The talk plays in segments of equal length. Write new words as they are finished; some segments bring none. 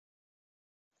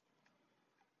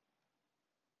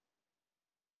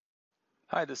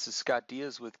Hi, this is Scott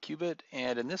Diaz with Kubit,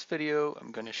 and in this video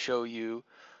I'm going to show you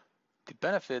the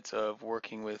benefits of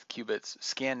working with Kubit's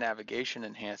scan navigation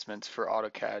enhancements for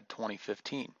AutoCAD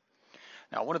 2015.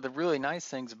 Now, one of the really nice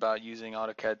things about using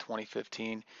AutoCAD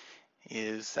 2015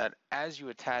 is that as you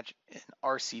attach an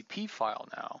RCP file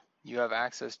now, you have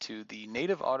access to the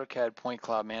native AutoCAD Point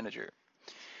Cloud Manager.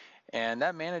 And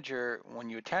that manager, when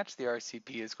you attach the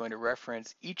RCP, is going to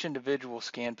reference each individual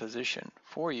scan position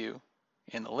for you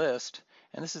in the list,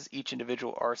 and this is each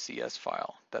individual RCS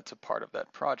file that's a part of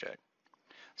that project.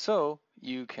 So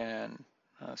you can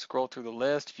scroll through the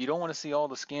list. If you don't want to see all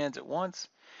the scans at once,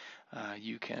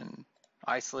 you can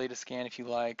isolate a scan if you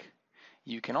like.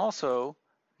 You can also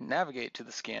navigate to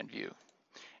the scan view.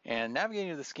 And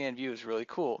navigating to the scan view is really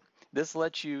cool. This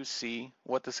lets you see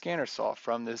what the scanner saw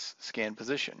from this scan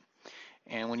position.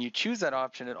 And when you choose that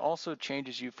option, it also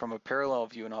changes you from a parallel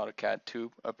view in AutoCAD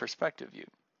to a perspective view.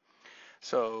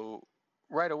 So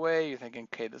right away, you're thinking,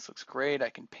 okay, this looks great.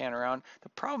 I can pan around. The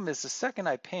problem is the second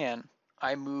I pan,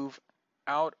 I move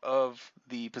out of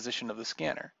the position of the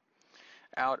scanner,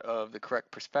 out of the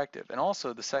correct perspective. And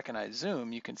also the second I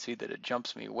zoom, you can see that it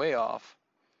jumps me way off.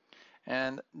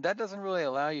 And that doesn't really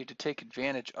allow you to take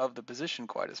advantage of the position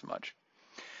quite as much.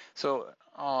 So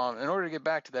in order to get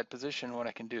back to that position, what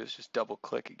I can do is just double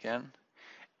click again.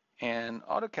 And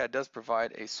AutoCAD does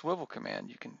provide a swivel command.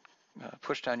 You can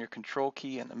push down your control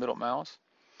key and the middle mouse,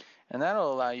 and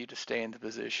that'll allow you to stay in the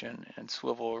position and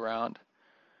swivel around,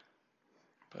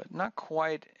 but not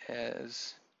quite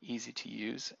as easy to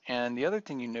use. And the other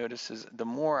thing you notice is the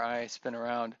more I spin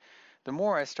around, the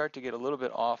more I start to get a little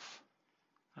bit off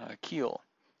keel.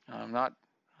 I'm not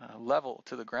level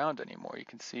to the ground anymore. You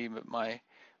can see that my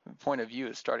point of view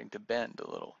is starting to bend a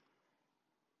little.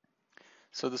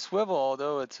 So the swivel,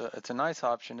 although it's a nice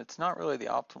option, it's not really the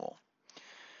optimal.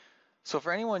 So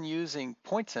for anyone using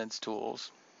PointSense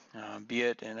tools, be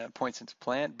it in a PointSense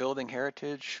Plant, Building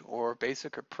Heritage, or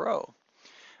Basic or Pro,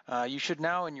 you should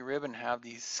now in your ribbon have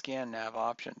these scan nav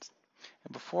options.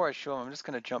 And before I show them, I'm just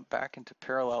going to jump back into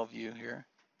parallel view here.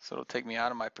 So it'll take me out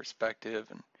of my perspective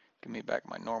and give me back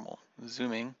my normal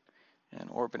zooming and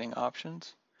orbiting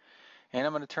options. And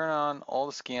I'm going to turn on all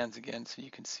the scans again so you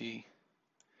can see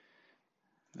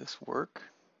this work.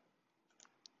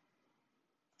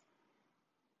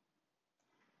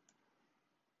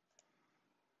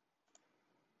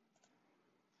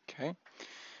 Okay,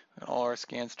 got all our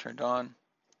scans turned on.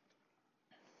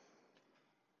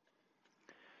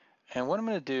 And what I'm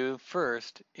going to do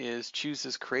first is choose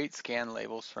this Create Scan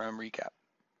Labels from Recap.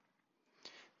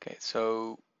 Okay,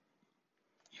 so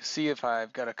you see if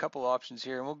I've got a couple options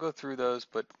here, and we'll go through those,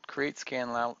 but Create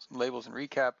Scan Labels in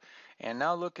Recap. And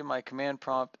now look at my command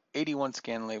prompt, 81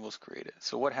 scan labels created.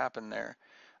 So what happened there?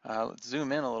 Let's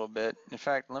zoom in a little bit. In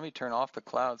fact, let me turn off the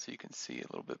cloud so you can see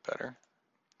a little bit better.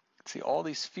 See, all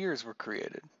these spheres were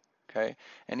created, okay?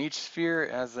 And each sphere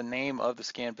has the name of the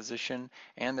scan position,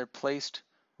 and they're placed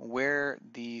where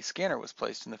the scanner was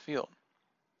placed in the field.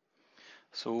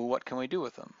 So what can we do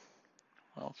with them?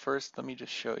 Well, first, let me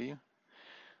just show you.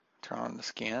 Turn on the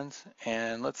scans,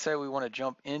 and let's say we want to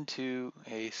jump into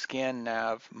a scan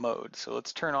nav mode. So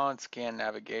let's turn on scan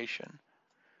navigation.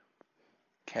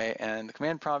 Okay, and the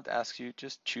command prompt asks you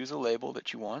just choose a label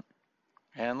that you want.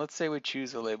 And let's say we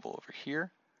choose a label over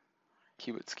here,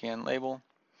 Kubit scan label.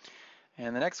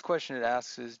 And the next question it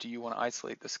asks is, do you want to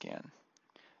isolate the scan?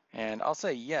 And I'll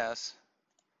say yes,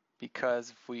 because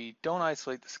if we don't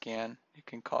isolate the scan, it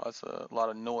can cause a lot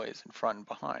of noise in front and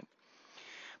behind.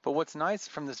 But what's nice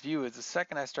from this view is the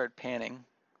second I start panning,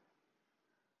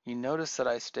 you notice that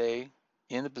I stay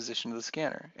in the position of the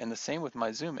scanner. And the same with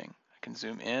my zooming. I can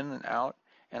zoom in and out,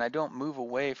 and I don't move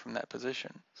away from that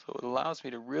position. So it allows me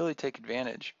to really take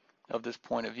advantage of this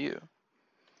point of view.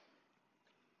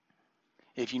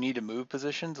 If you need to move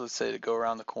positions, let's say to go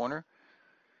around the corner,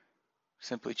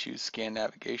 simply choose Scan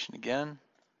Navigation again,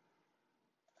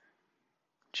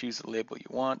 choose the label you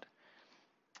want,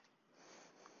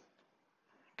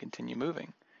 continue moving.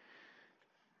 And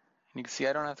you can see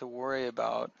I don't have to worry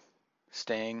about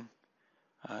staying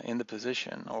in the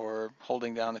position or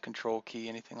holding down the control key,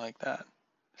 anything like that.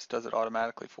 This does it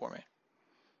automatically for me.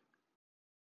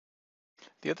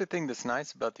 The other thing that's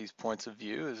nice about these points of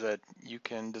view is that you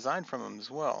can design from them as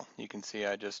well. You can see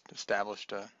I just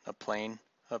established a plane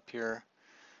up here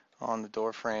on the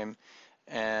door frame,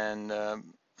 and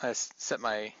I set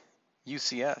my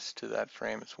UCS to that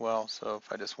frame as well. So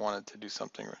if I just wanted to do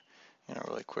something,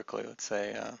 really quickly, let's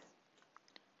say I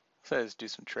just do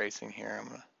some tracing here. I'm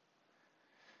going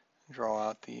to draw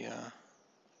out the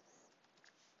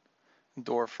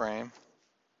door frame.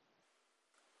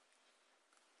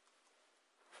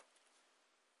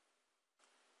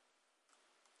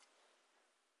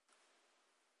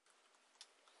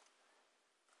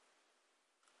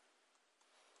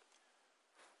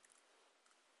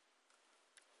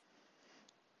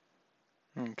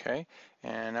 Okay,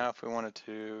 and now if we wanted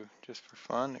to, just for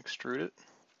fun, extrude it,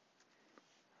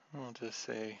 we'll just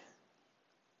say,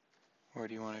 where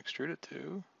do you want to extrude it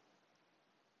to?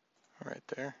 Right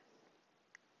there.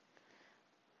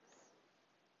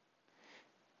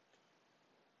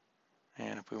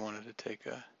 And if we wanted to take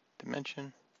a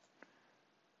dimension,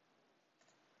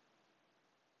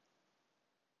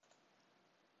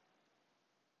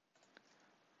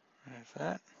 there's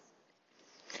that.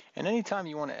 And anytime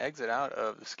you want to exit out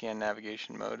of the scan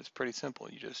navigation mode, it's pretty simple.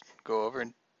 You just go over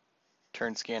and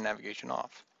turn scan navigation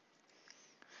off.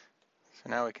 So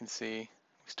now we can see we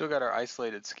still got our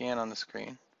isolated scan on the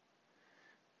screen.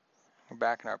 We're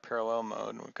back in our parallel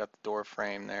mode, and we've got the door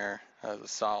frame there as a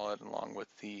solid along with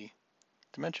the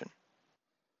dimension.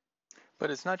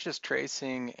 But it's not just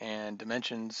tracing and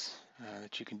dimensions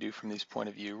that you can do from this point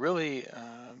of view. Really,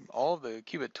 all of the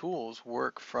Qubit tools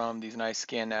work from these nice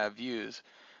scan nav views,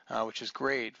 which is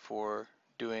great for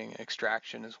doing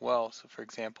extraction as well. So for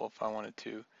example, if I wanted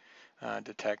to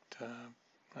detect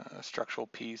a structural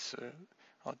piece,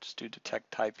 I'll just do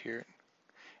detect type here.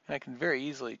 And I can very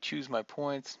easily choose my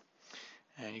points,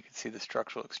 and you can see the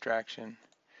structural extraction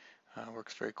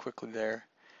works very quickly there.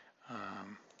 I'll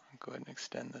go ahead and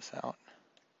extend this out.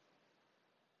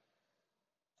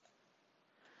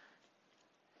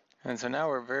 And so now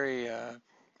we're very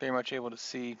much able to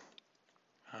see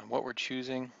what we're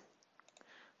choosing,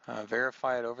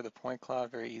 verify it over the point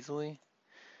cloud very easily.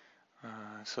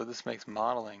 So this makes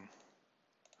modeling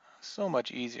so much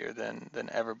easier than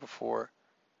ever before.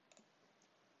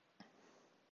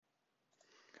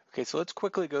 Okay, so let's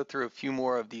quickly go through a few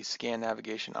more of these scan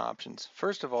navigation options.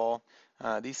 First of all,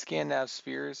 these scan nav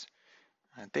spheres,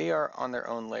 they are on their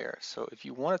own layer. So if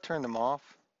you want to turn them off,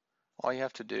 all you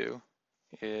have to do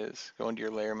is go into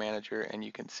your layer manager, and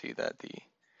you can see that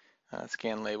the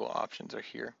scan label options are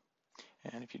here.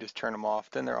 And if you just turn them off,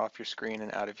 then they're off your screen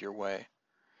and out of your way.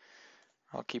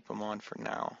 I'll keep them on for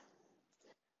now.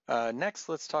 Next,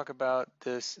 let's talk about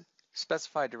this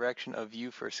specify direction of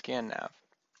view for scan nav.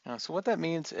 So what that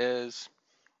means is,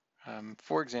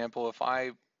 for example, if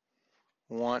I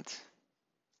want,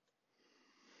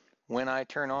 when I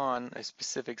turn on a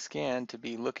specific scan, to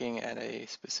be looking at a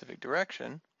specific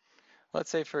direction, let's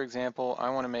say, for example, I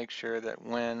want to make sure that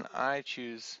when I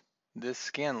choose this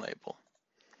scan label,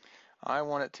 I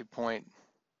want it to point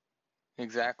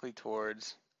exactly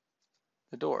towards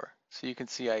the door. So you can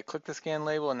see I click the scan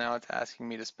label, and now it's asking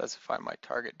me to specify my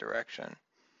target direction.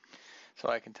 So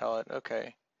I can tell it,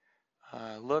 okay,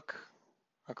 look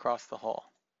across the hall.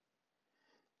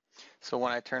 So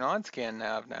when I turn on scan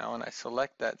nav now and I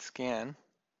select that scan,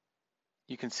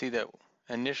 you can see that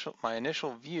my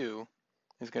initial view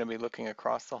is going to be looking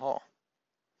across the hall.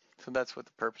 So that's what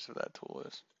the purpose of that tool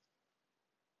is.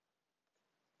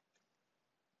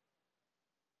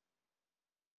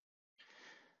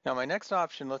 Now my next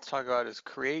option let's talk about is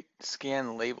create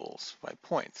scan labels by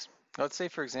points. Let's say,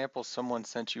 for example, someone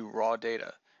sent you raw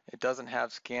data. It doesn't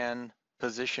have scan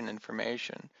position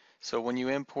information. So when you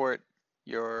import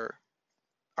your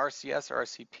RCS or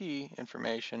RCP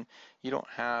information, you don't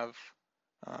have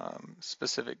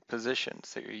specific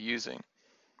positions that you're using.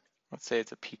 Let's say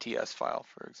it's a PTS file,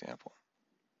 for example.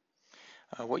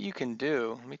 What you can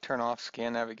do, let me turn off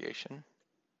scan navigation,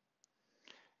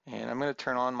 and I'm going to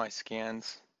turn on my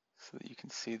scans so that you can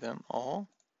see them all.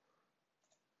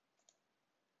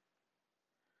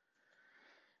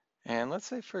 And let's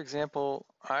say, for example,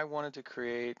 I wanted to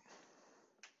create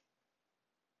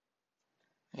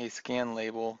a scan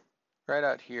label right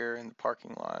out here in the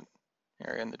parking lot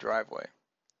area in the driveway.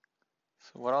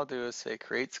 So what I'll do is say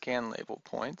create scan label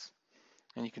points,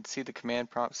 and you can see the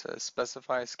command prompt says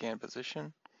specify scan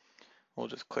position. We'll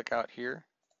just click out here.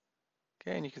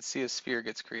 Okay, and you can see a sphere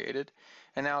gets created,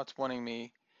 and now it's wanting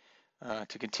me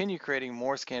to continue creating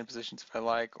more scan positions if I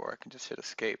like, or I can just hit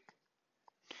escape.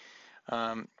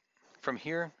 From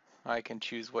here, I can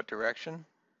choose what direction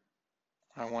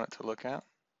I want it to look at.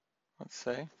 Let's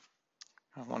say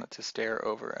I want it to stare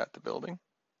over at the building.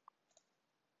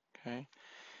 Okay,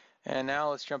 and now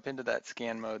let's jump into that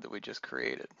scan mode that we just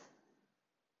created.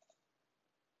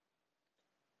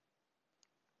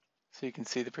 So you can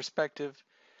see the perspective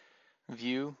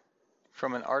view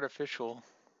from an artificially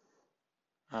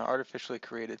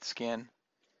created scan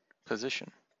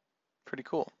position. Pretty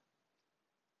cool.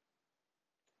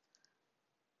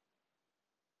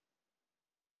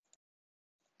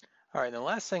 All right, the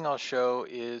last thing I'll show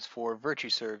is for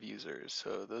VirtuServe users.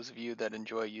 So those of you that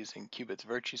enjoy using Qubit's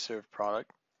VirtuServe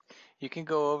product, you can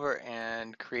go over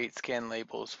and create scan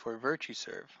labels for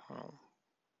VirtuServe.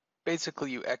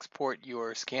 Basically, you export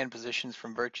your scan positions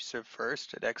from VirtuServe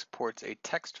first. It exports a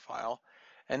text file,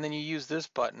 And then you use this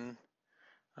button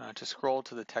to scroll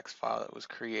to the text file that was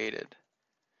created.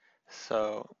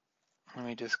 So let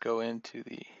me just go into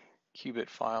the Kubit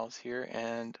files here,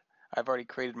 and I've already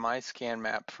created my scan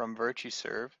map from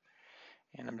VirtuServe,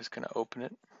 and I'm just going to open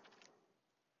it.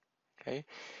 Okay,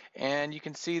 and you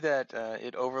can see that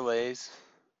it overlays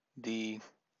the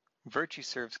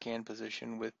VirtuServe scan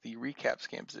position with the recap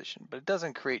scan position, but it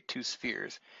doesn't create two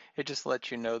spheres. It just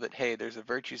lets you know that, hey, there's a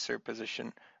VirtuServe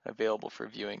position available for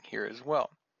viewing here as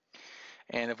well.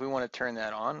 And if we want to turn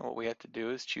that on, what we have to do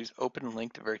is choose Open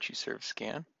Linked VirtuServe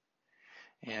Scan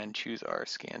and choose our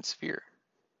scan sphere.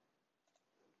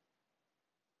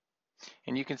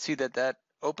 And you can see that that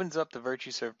opens up the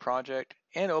VirtuServe project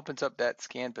and opens up that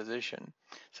scan position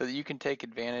so that you can take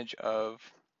advantage of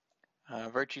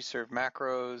VirtuServe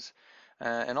macros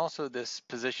and also this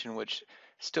position, which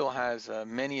still has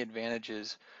many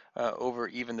advantages over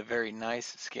even the very nice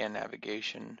scan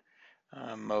navigation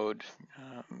mode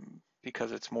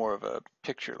because it's more of a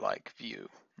picture-like view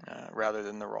rather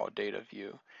than the raw data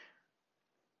view.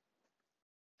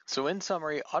 So in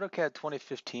summary, AutoCAD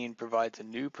 2015 provides a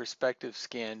new perspective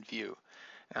scan view.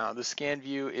 Now, the scan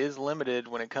view is limited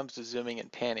when it comes to zooming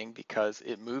and panning because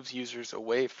it moves users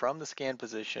away from the scan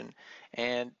position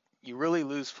and you really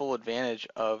lose full advantage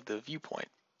of the viewpoint.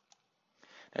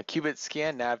 Now, Kubit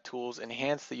scan nav tools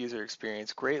enhance the user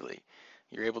experience greatly.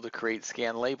 You're able to create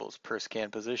scan labels per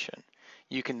scan position.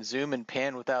 You can zoom and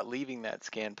pan without leaving that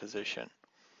scan position.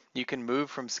 You can move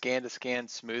from scan to scan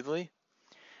smoothly.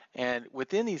 And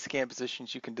within these scan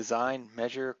positions, you can design,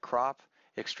 measure, crop,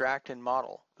 extract, and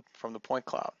model from the point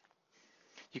cloud.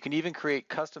 You can even create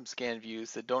custom scan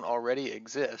views that don't already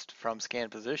exist from scan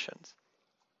positions.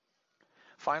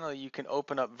 Finally, you can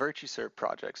open up VirtuServe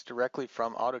projects directly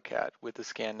from AutoCAD with the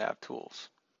Scan Nav tools.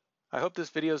 I hope this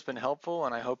video has been helpful,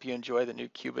 and I hope you enjoy the new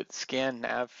Kubit Scan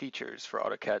Nav features for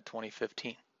AutoCAD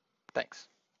 2015. Thanks.